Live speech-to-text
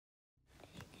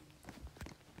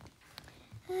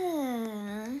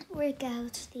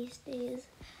Workouts these days.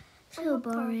 So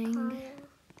boring.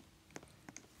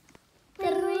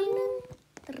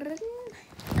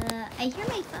 I hear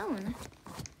my phone.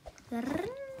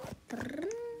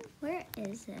 Where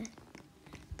is it?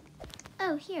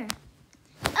 Oh, here.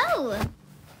 Oh!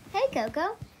 Hey,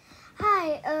 Coco.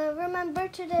 Hi, remember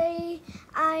today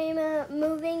I'm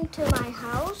moving to my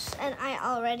house and I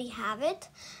already have it.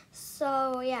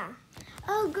 So, yeah.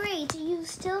 Oh, great. You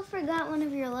still forgot one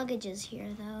of your luggages here,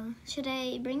 though. Should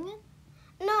I bring it?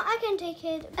 No, I can take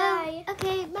it. Bye. Oh,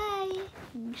 okay, bye.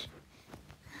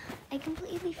 I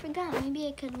completely forgot. Maybe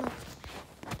I could look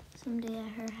someday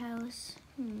at her house.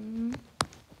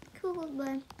 Cool,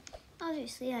 but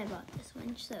obviously I bought this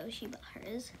one, so she bought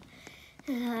hers.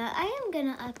 I am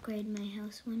gonna upgrade my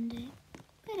house one day,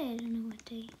 but I don't know what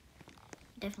day.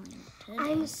 Definitely not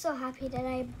today. I'm so happy that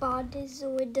I bought this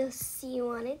with the sea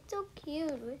one. It's so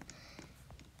cute.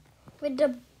 With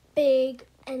the big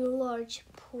and large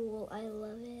pool. I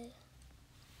love it.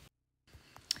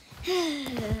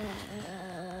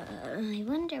 I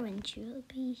wonder when she will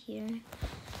be here.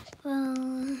 Well,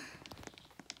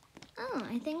 oh,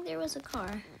 I think there was a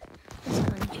car. Let's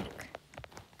go and check.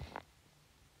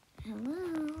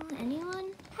 Hello,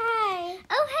 anyone? Hi.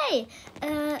 Oh, hey!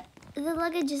 The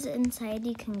luggage is inside.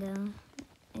 You can go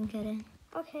and get it.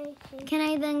 Okay. Can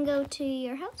I then go to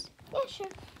your house? Yeah, sure.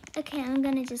 Okay, I'm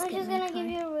gonna just I'm get just my gonna car.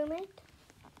 give you a roommate.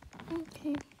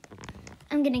 Okay.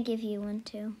 I'm gonna give you one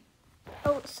too.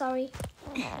 Oh, sorry.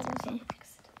 Okay.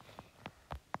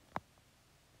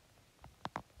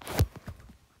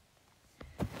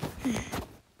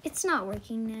 It's not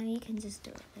working now. You can just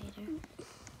do it later.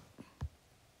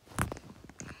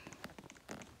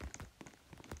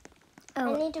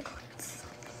 Oh, I need to.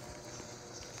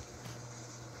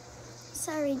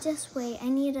 sorry. Just wait. I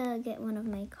need to get one of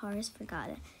my cars. Forgot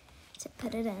it to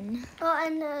put it in. Oh,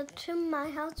 and to my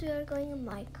house, we are going in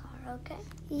my car. Okay.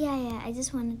 Yeah. I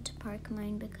just wanted to park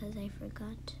mine because I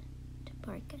forgot to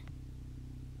park it.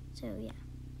 So yeah.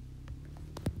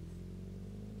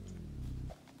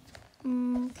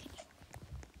 Okay.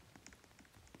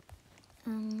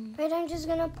 Wait, I'm just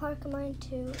gonna park mine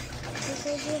too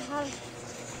because you have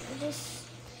this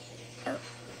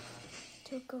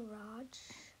to garage.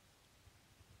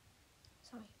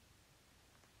 Sorry.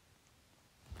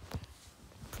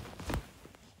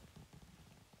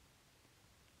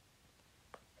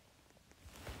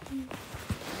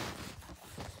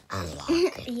 Unlock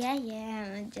it.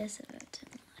 Yeah. I'm just about to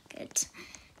unlock it.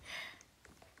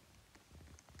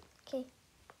 Okay.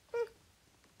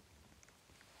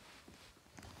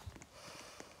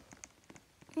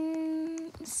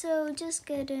 So just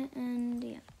get it and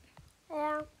yeah.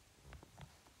 Yeah.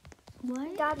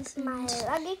 What? Got my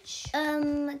luggage.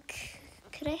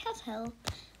 Could I have help?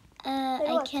 Wait,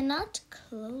 I what? cannot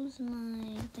close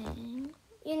my thing.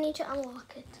 You need to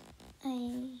unlock it.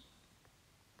 I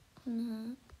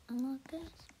cannot unlock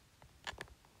it.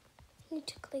 You need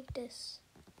to click this.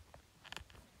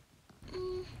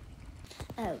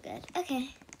 Oh, good. Okay.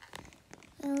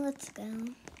 Well, let's go.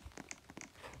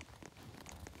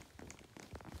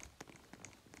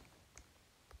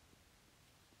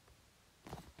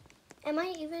 Am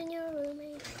I even your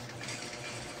roommate?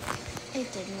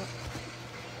 It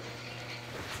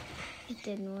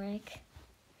didn't work.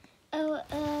 Oh,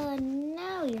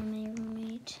 now you're my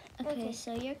roommate. Okay,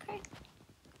 so your car.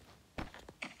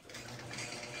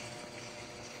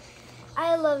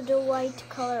 I love the white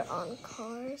color on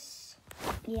cars.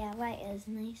 Yeah, white is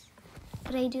nice.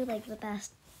 But I do like the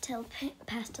pastel pink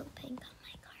on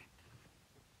my car.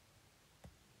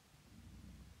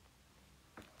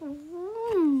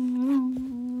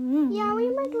 Yeah, we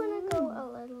might want to go a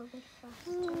little bit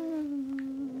faster.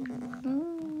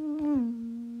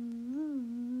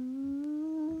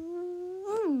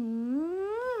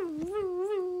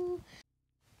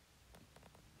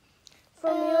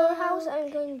 From your house, I'm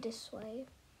going this way.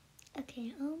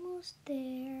 Okay, almost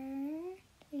there.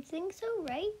 I think so,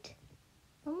 right?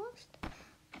 Almost?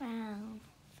 Wow,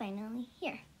 finally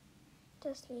here.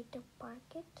 Just need to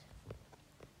park it.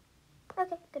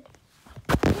 Okay, good.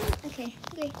 Okay,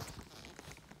 great.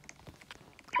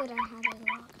 Good, I have it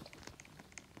locked.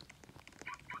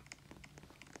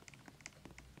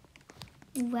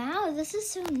 Wow, this is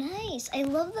so nice. I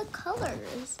love the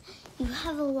colors. You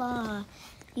have a lot.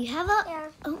 You have a, Yeah.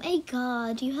 oh my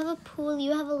God, you have a pool,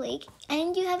 you have a lake,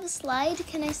 and you have a slide.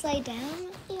 Can I slide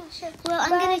down? Yeah, sure. Well, I'm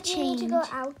gonna You change. need to go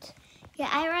out. Yeah,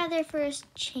 I'd rather first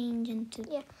change into.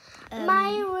 Yeah.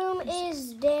 My room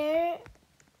is there.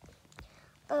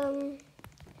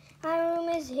 My room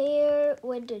is here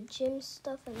with the gym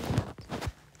stuff and that.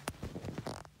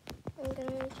 I'm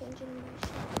gonna change in my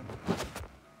shop.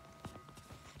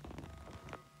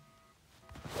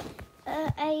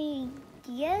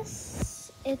 Yes,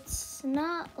 it's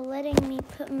not letting me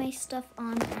put my stuff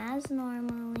on as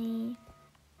normally.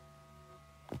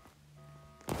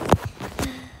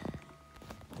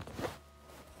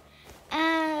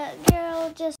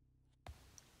 Girl, just...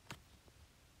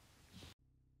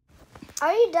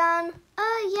 Are you done?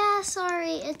 Yeah,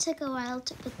 sorry. It took a while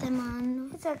to put them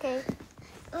on. It's okay.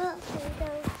 Well, There you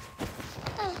go.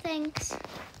 oh, thanks.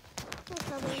 No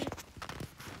problem.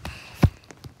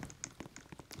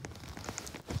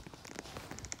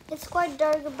 It's quite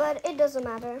dark, but it doesn't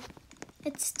matter.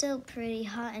 It's still pretty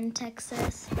hot in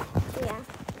Texas. Yeah.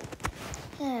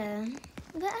 Yeah,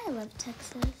 but I love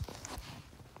Texas.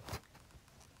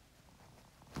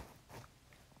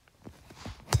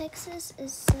 Texas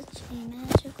is such a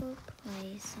magical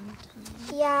place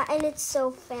sometimes. Yeah, and it's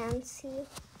so fancy.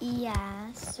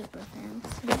 Yeah, super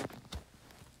fancy.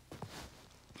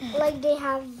 Like they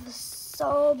have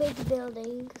so big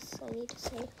buildings. I need to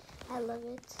say, I love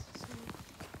it.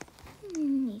 So.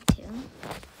 Me too.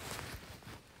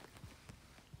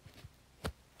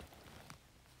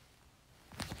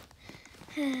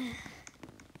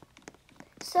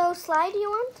 So slide you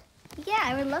want? Yeah,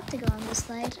 I would love to go on the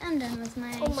slide. I'm done with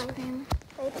my Oh ice my. cream.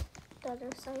 Wait, the other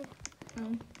side.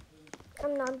 Oh.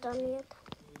 I'm not done yet.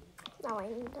 Now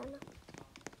I'm done.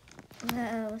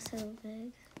 Wow, so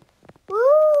big. Woo!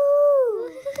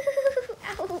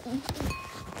 Ow.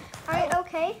 Are you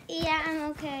okay? Yeah, I'm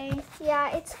okay.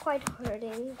 Yeah, it's quite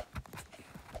hurting.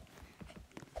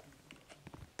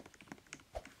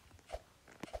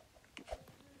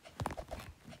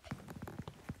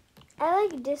 I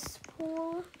like this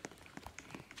pool.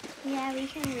 Yeah, we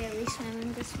can really swim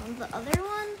in this one. The other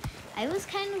one, I was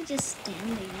kind of just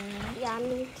standing in it. Yeah,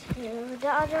 me too. The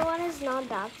other one is not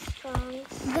that strong.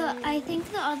 I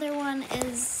think the other one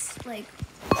is like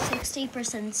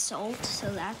 60% salt,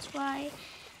 so that's why.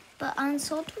 But on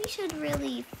salt, we should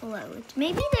really float.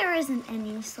 Maybe there isn't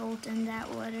any salt in that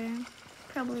water.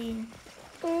 Probably.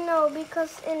 No,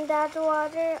 because in that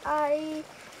water, I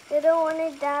didn't want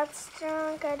it that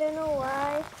strong. I don't know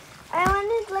why. I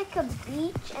wanted like a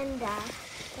beach and that.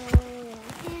 So,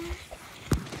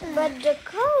 yeah. But the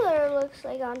color looks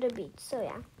like on the beach, so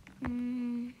yeah.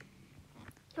 Mm.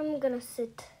 I'm gonna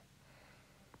sit.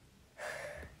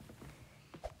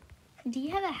 Do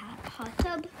you have a hot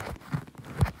tub?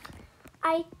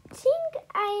 I think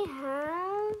I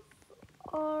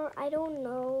have, or I don't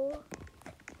know.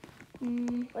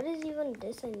 What is even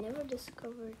this? I never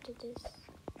discovered this.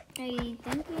 I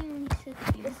think we only sit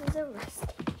here. This is a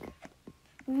rustic.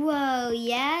 Whoa,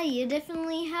 yeah, you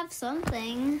definitely have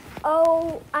something.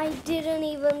 Oh, I didn't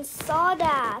even saw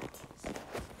that.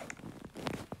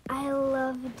 I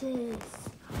love this.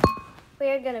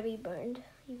 We're gonna be burned,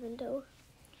 even though.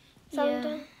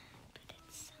 Sometimes. But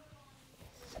it's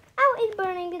Ow, it's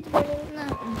burning, it's burning.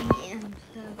 not being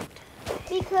soaked.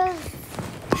 Because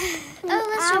Oh,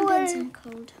 let's jump in some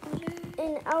cold water.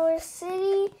 in our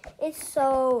city, it's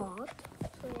so hot.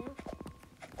 So,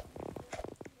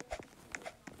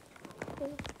 yeah.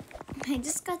 I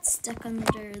just got stuck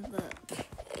under the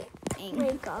Oh thing.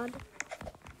 my god.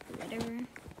 Whatever.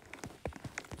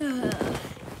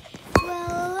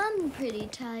 Well, I'm pretty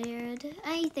tired.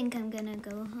 I think I'm gonna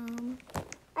go home.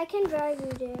 I can drive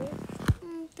you there.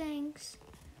 Thanks.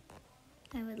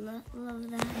 I would love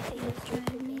that if you Yes, would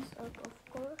drive me. up,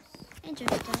 of course. I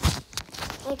drift up.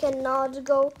 I cannot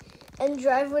go and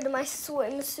drive with my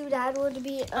swimsuit. That would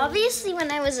be Obviously,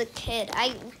 when I was a kid,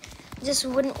 I just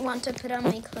wouldn't want to put on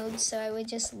my clothes, so I would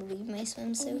just leave my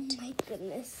swimsuit Oh my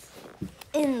goodness.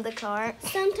 in the car.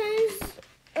 Sometimes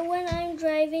when I'm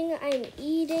driving, I'm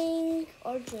eating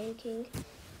or drinking.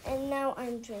 And now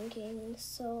I'm drinking.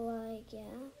 So, like, yeah.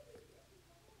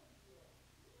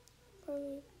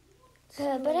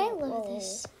 But I love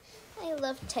this. I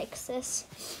love Texas.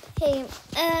 Hey,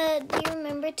 do you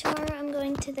remember tomorrow I'm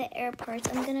going to the airport?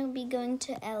 I'm gonna be going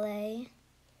to LA.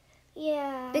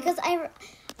 Yeah. Because I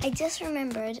just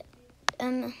remembered,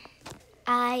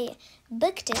 I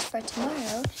booked it for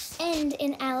tomorrow, and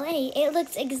in LA, it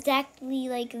looks exactly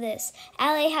like this.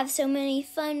 LA have so many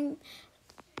fun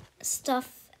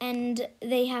stuff, and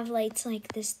they have lights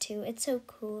like this too. It's so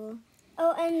cool.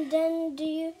 Oh, and then do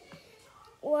you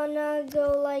wanna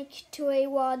go like to a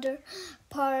water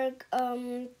park,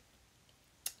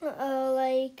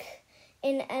 like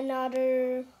in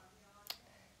another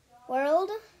world?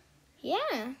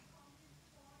 Yeah.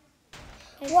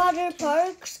 Water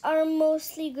parks are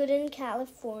mostly good in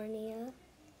California.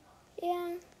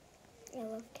 Yeah. I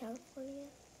love California.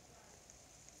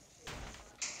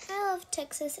 I love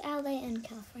Texas, LA, and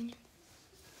California.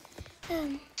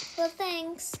 Well,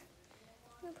 thanks.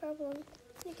 No problem.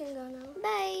 You can go now.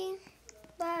 Bye.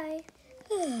 Bye.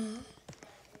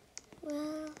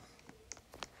 Well,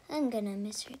 I'm gonna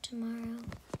miss her tomorrow.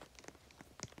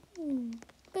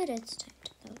 But it's time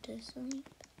to go to sleep.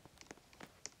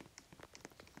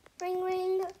 Ring,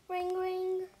 ring,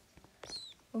 ring,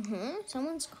 ring.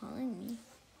 Someone's calling me.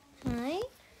 Hi?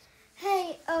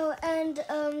 Hey, and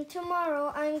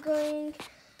tomorrow I'm going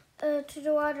to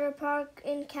the water park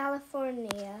in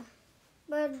California.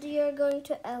 But you're going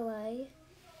to LA.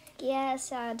 Yeah,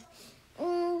 sad.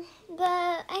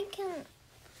 But I can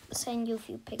send you a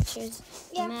few pictures.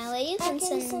 Yeah, Mally, you can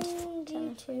send you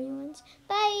California ones.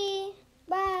 Bye.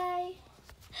 Bye.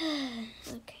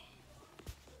 Okay.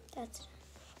 That's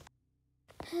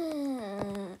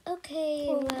okay,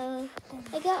 well,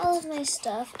 I got all of my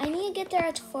stuff. I need to get there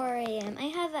at 4 a.m. I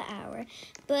have an hour,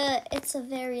 but it's a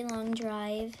very long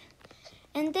drive.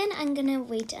 And then I'm gonna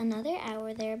wait another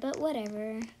hour there, but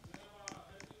whatever.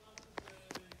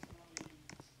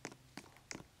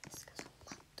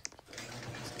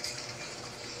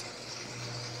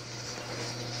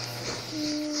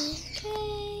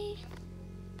 Okay.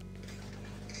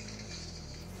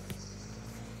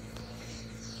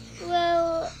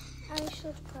 Well, I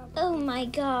should probably. oh my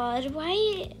God!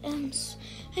 Why? I'm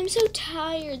so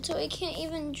tired, so I can't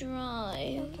even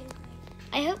drive. Okay.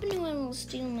 I hope no one will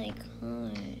steal my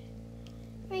car.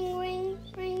 Ring, ring,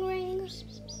 ring, ring.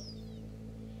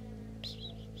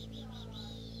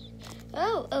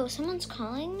 Oh, someone's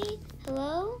calling me?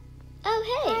 Hello?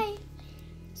 Oh, hey. Hi.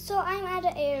 So I'm at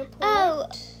the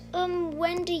airport. Oh,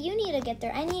 when do you need to get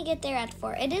there? I need to get there at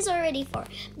 4. It is already 4,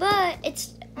 but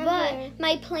here.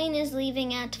 my plane is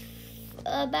leaving at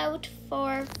about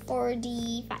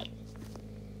 4:45.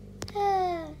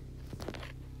 Oh.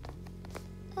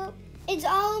 It's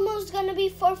almost gonna be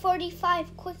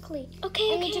 4:45. Quickly.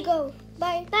 Okay, I need to go.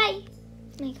 Bye. Bye.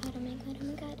 Oh my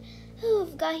God. Oh,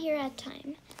 I've got here at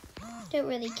time. Don't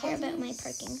really care about my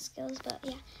parking skills, but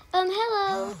yeah.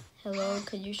 Hello. Hello,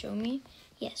 could you show me?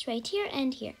 Yes, right here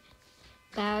and here.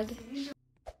 Bag.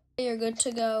 You're good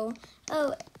to go.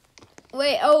 Oh,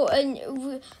 wait. Oh, and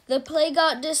the play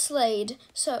got delayed.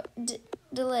 So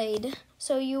delayed.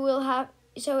 So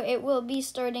it will be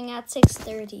starting at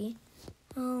 6:30.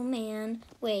 Oh man.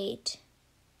 Wait.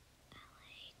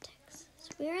 LA, Texas.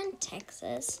 We're in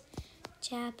Texas.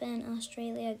 Japan,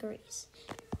 Australia, Greece.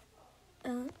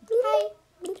 Hi.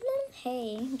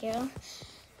 Hey, girl.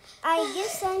 I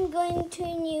guess I'm going to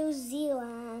New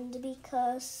Zealand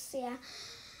because, yeah,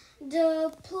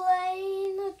 the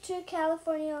plane to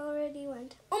California already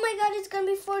went. Oh my God, it's going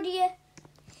to be 30.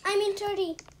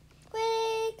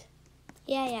 Quick.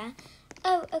 Yeah.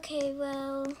 Oh, okay,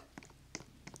 well,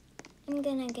 I'm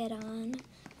gonna get on.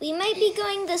 We might be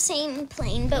going the same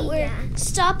plane, but we're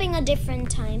stopping a different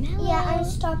time. Hello. Yeah, I'm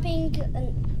stopping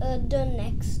the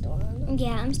next one.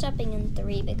 Yeah, I'm stopping in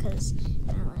 3 because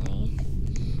LA.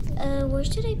 Where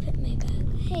should I put my bag?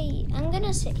 Hey, I'm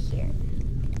gonna sit here.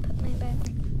 Put my bag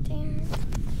right there.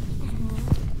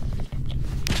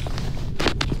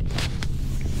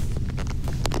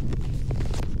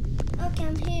 Okay,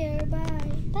 I'm here.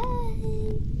 Bye. Bye.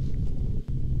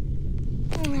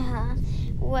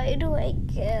 Why do I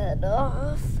get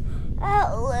off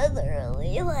at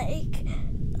literally like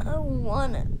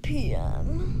 1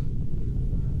 p.m.?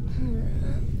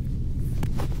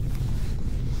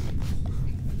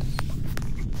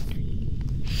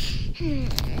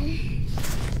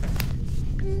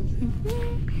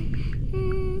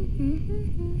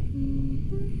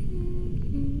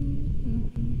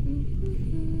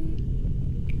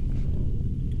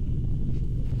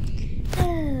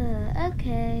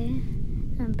 Okay,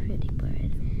 I'm pretty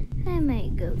bored. I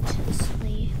might go to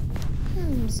sleep.